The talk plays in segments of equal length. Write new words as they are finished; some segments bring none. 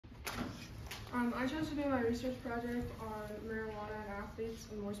I chose to do my research project on marijuana and athletes,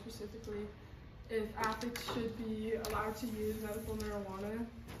 and more specifically, if athletes should be allowed to use medical marijuana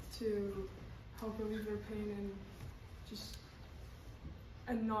to help relieve their pain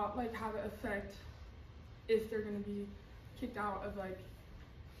and not like have it affect if they're going to be kicked out of like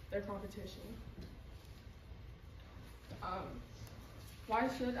their competition. Why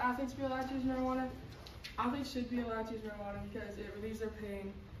should athletes be allowed to use marijuana? Athletes should be allowed to use marijuana because it relieves their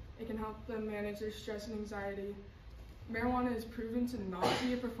pain. It can help them manage their stress and anxiety. Marijuana is proven to not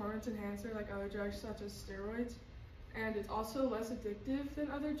be a performance enhancer like other drugs such as steroids, and it's also less addictive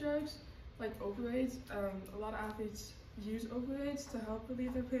than other drugs like opioids. A lot of athletes use opioids to help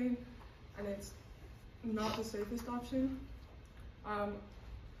relieve their pain, and it's not the safest option.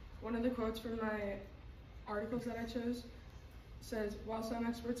 One of the quotes from my articles that I chose says, while some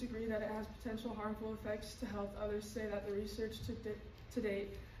experts agree that it has potential harmful effects to health, others say that the research to date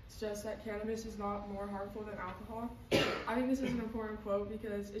suggests that cannabis is not more harmful than alcohol. I think this is an important quote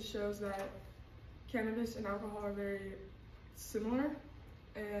because it shows that cannabis and alcohol are very similar,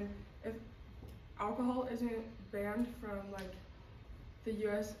 and if alcohol isn't banned from like the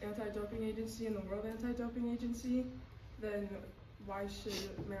US Anti-Doping Agency and the World Anti-Doping Agency, then why should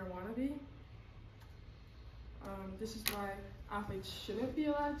marijuana be? This is why athletes shouldn't be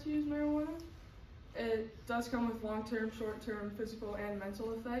allowed to use marijuana. It does come with long-term, short-term physical and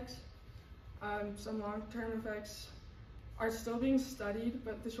mental effects. Some long-term effects are still being studied,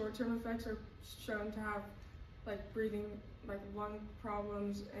 but the short-term effects are shown to have like breathing, like lung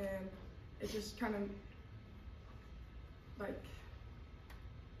problems, and it just kind of like,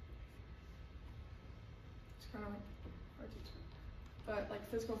 it's kind of hard to explain. But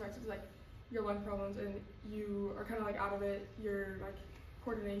like physical effects is like your lung problems, and you are kind of like out of it. Your like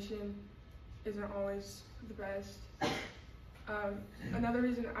coordination isn't always the best. Another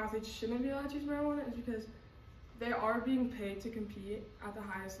reason athletes shouldn't be allowed to use marijuana is because they are being paid to compete at the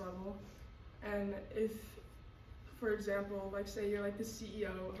highest level. And if, for example, like say you're like the CEO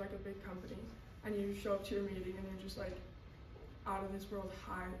of like a big company and you show up to your meeting and you're just like out of this world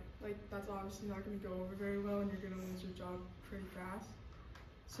high, like that's obviously not going to go over very well and you're going to lose your job pretty fast.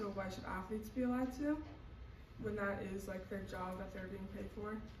 So why should athletes be allowed to when that is like their job that they're being paid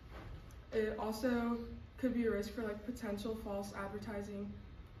for? It also could be a risk for like potential false advertising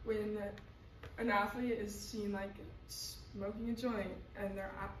when an athlete is seen like smoking a joint and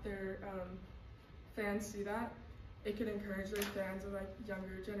their fans see that. It could encourage their fans of like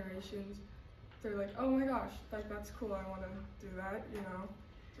younger generations. They're like, oh my gosh, like that's cool, I want to do that, you know,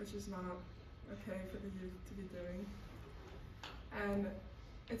 which is not okay for the youth to be doing. And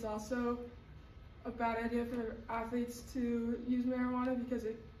it's also a bad idea for athletes to use marijuana because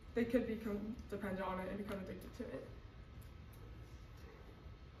they could become dependent on it and become addicted to it.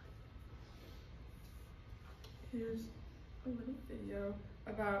 Here's a little video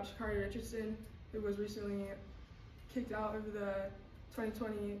about Sha'Carri Richardson, who was recently kicked out of the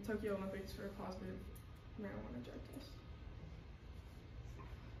 2020 Tokyo Olympics for a positive marijuana drug test.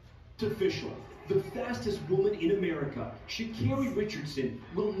 Official. The fastest woman in America, Sha'Carri Richardson,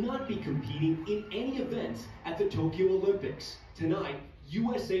 will not be competing in any events at the Tokyo Olympics. Tonight,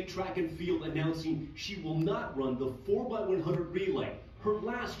 USA Track and Field announcing she will not run the 4x100 relay, her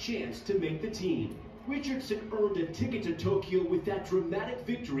last chance to make the team. Richardson earned a ticket to Tokyo with that dramatic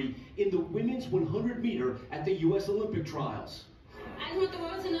victory in the women's 100 meter at the US Olympic trials. I just want the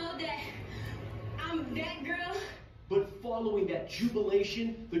world to know that I'm that girl. But following that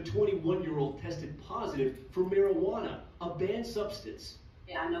jubilation, the 21-year-old tested positive for marijuana, a banned substance.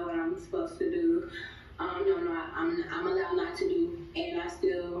 Yeah, I know what I'm supposed to do. I'm allowed not to do, and I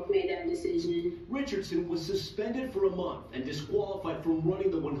still made that decision. Richardson was suspended for a month and disqualified from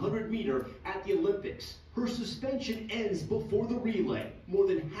running the 100 meter at the Olympics. Her suspension ends before the relay. More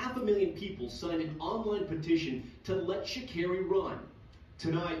than 500,000 people signed an online petition to let Sha'Carri run.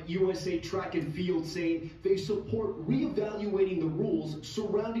 Tonight, USA Track and Field saying they support reevaluating the rules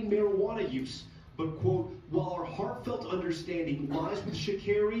surrounding marijuana use. But, quote, while our heartfelt understanding lies with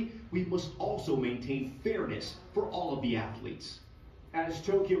Sha'Carri, we must also maintain fairness for all of the athletes. As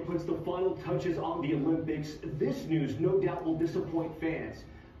Tokyo puts the final touches on the Olympics, this news no doubt will disappoint fans.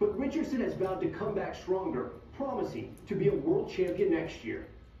 But Richardson has vowed to come back stronger, promising to be a world champion next year.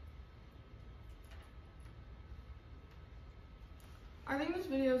 I think this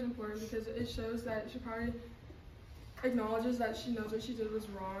video is important because it shows that Sha'Carri acknowledges that she knows what she did was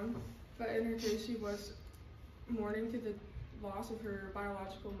wrong, but in her case she was mourning through the loss of her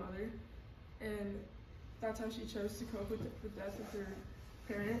biological mother, and that's how she chose to cope with the death of her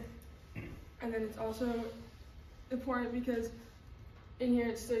parent. And then it's also important because in here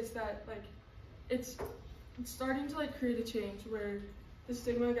it states that like it's starting to like create a change where the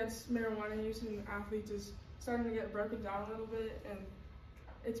stigma against marijuana use in athletes is starting to get broken down a little bit, and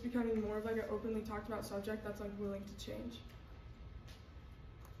it's becoming more of like an openly talked about subject that's like willing to change.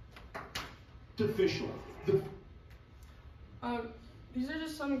 Official. These are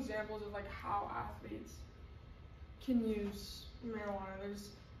just some examples of like how athletes can use marijuana. There's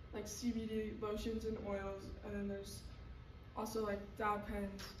like CBD lotions and oils, and then there's also like dab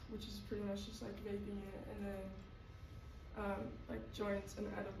pens, which is pretty much just like vaping it, and then like joints and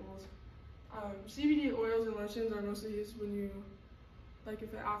edibles. CBD oils and lotions are mostly used when you, like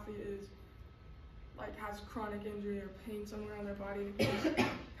if an athlete is like has chronic injury or pain somewhere on their body, they can just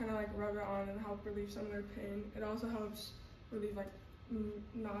kind of like rub it on and help relieve some of their pain. It also helps relieve like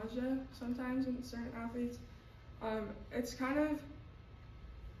nausea sometimes in certain athletes. It's kind of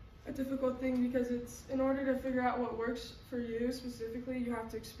a difficult thing because it's, in order to figure out what works for you specifically, you have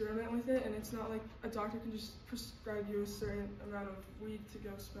to experiment with it, and it's not like a doctor can just prescribe you a certain amount of weed to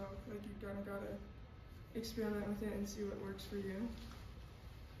go smoke. Like you kind of gotta experiment with it and see what works for you.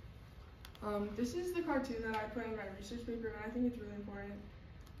 This is the cartoon that I put in my research paper, and I think it's really important.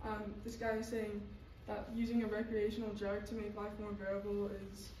 This guy is saying that using a recreational drug to make life more bearable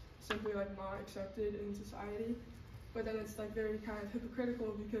is simply like not accepted in society. But then it's like very kind of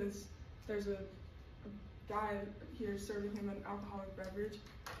hypocritical because there's a guy here serving him an alcoholic beverage,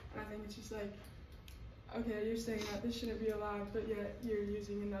 and I think it's just like, okay, you're saying that this shouldn't be allowed, but yet you're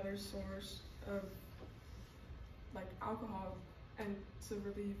using another source of like alcohol and to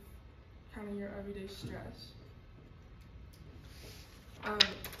relieve kind of your everyday stress.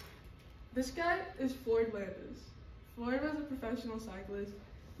 This guy is Floyd Landis. Floyd was a professional cyclist.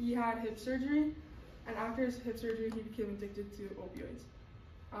 He had hip surgery, and after his hip surgery, he became addicted to opioids.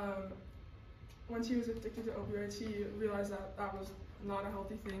 Once he was addicted to opioids, he realized that that was not a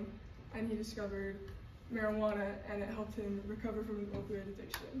healthy thing, and he discovered marijuana, and it helped him recover from his opioid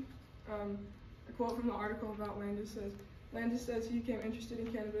addiction. A quote from the article about Landis says he became interested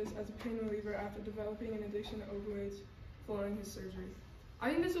in cannabis as a pain reliever after developing an addiction to opioids following his surgery. I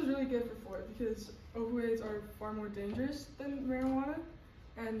think this was really good for Floyd because opioids are far more dangerous than marijuana,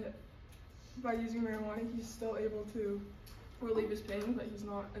 and by using marijuana, he's still able to relieve his pain, but he's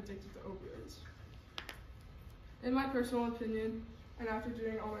not addicted to opioids. In my personal opinion, and after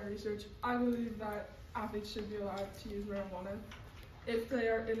doing all my research, I believe that athletes should be allowed to use marijuana if they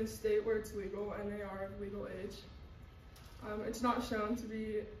are in a state where it's legal and they are of legal age. It's not shown to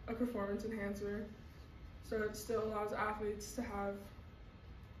be a performance enhancer, so it still allows athletes to have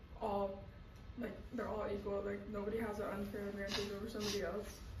they're all equal, like nobody has an unfair advantage over somebody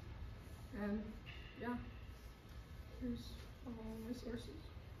else. And yeah, here's all my sources.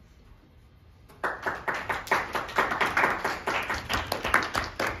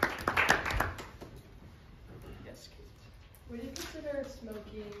 Yes, Kate. Would you consider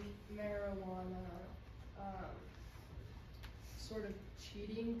smoking marijuana sort of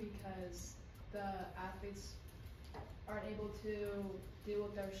cheating because the athletes aren't able to deal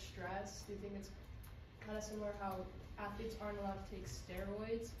with their stress? Do you think it's kind of similar how athletes aren't allowed to take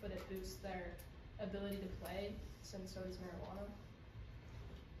steroids, but it boosts their ability to play, since so does marijuana?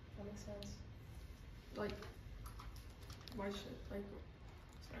 That makes sense. Like, why should, like,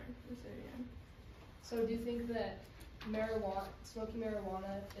 sorry, let's say it again. So do you think that smoking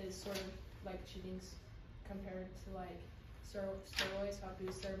marijuana is sort of like cheating compared to like steroids, how it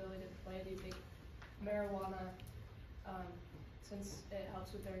boosts their ability to play? Do you think marijuana, since it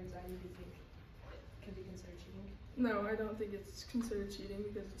helps with their anxiety, do you think it can be considered cheating? No, I don't think it's considered cheating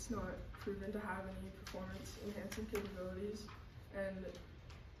because it's not proven to have any performance enhancing capabilities. And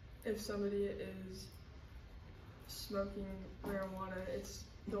if somebody is smoking marijuana,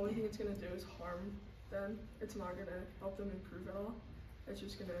 the only thing it's going to do is harm them. It's not going to help them improve at all. It's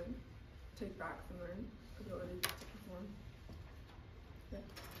just going to take back from their ability to perform. Yeah.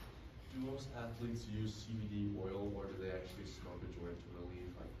 Do most athletes use CBD oil, or do they actually smoke a joint to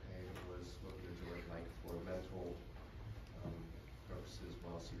relieve like pain, or is smoking a joint like for mental purposes,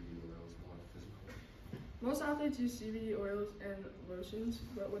 while CBD oil is more physical? Most athletes use CBD oils and lotions,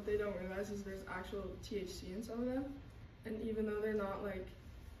 but what they don't realize is there's actual THC in some of them. And even though they're not like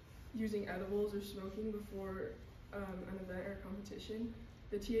using edibles or smoking before an event or competition,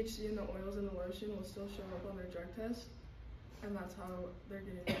 the THC in the oils and the lotion will still show up on their drug test. And that's how they're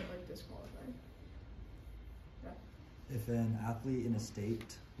getting like disqualified. Yeah. If an athlete in a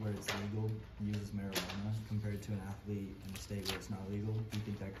state where it's legal uses marijuana compared to an athlete in a state where it's not legal, do you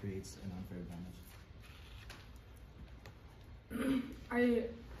think that creates an unfair advantage?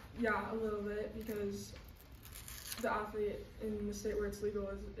 Yeah, a little bit, because the athlete in the state where it's legal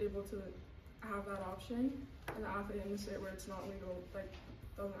is able to have that option, and the athlete in the state where it's not legal, like,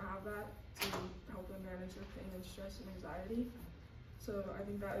 doesn't have that to help them manage their pain and stress and anxiety. So I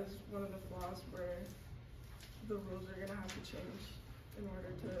think that is one of the flaws where the rules are gonna have to change in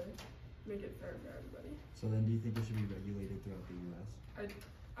order to make it fair for everybody. So then do you think it should be regulated throughout the US?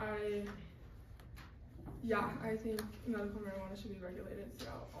 Yeah, I think medical marijuana should be regulated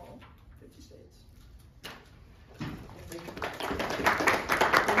throughout all